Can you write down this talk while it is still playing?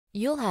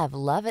You'll have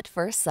love at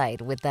first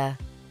sight with the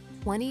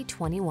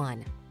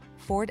 2021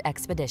 Ford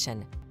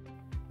Expedition.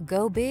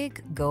 Go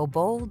big, go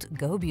bold,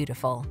 go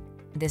beautiful.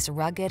 This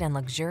rugged and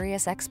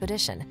luxurious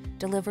Expedition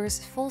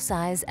delivers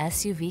full-size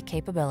SUV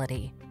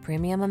capability,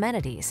 premium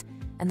amenities,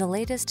 and the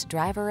latest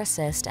driver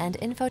assist and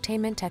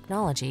infotainment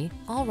technology,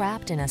 all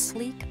wrapped in a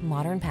sleek,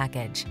 modern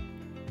package.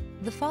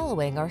 The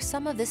following are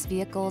some of this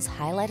vehicle's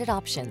highlighted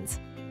options: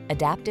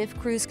 adaptive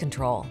cruise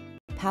control,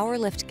 power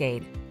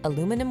liftgate,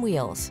 aluminum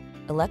wheels,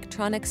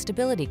 electronic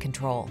stability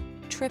control,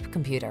 trip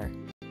computer,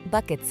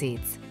 bucket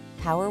seats,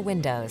 power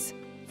windows,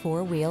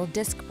 four-wheel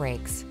disc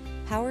brakes,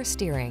 power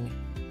steering.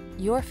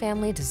 Your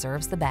family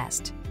deserves the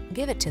best.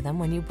 Give it to them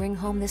when you bring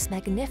home this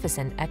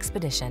magnificent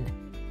Expedition.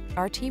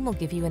 Our team will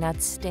give you an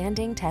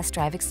outstanding test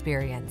drive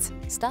experience.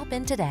 Stop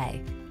in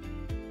today.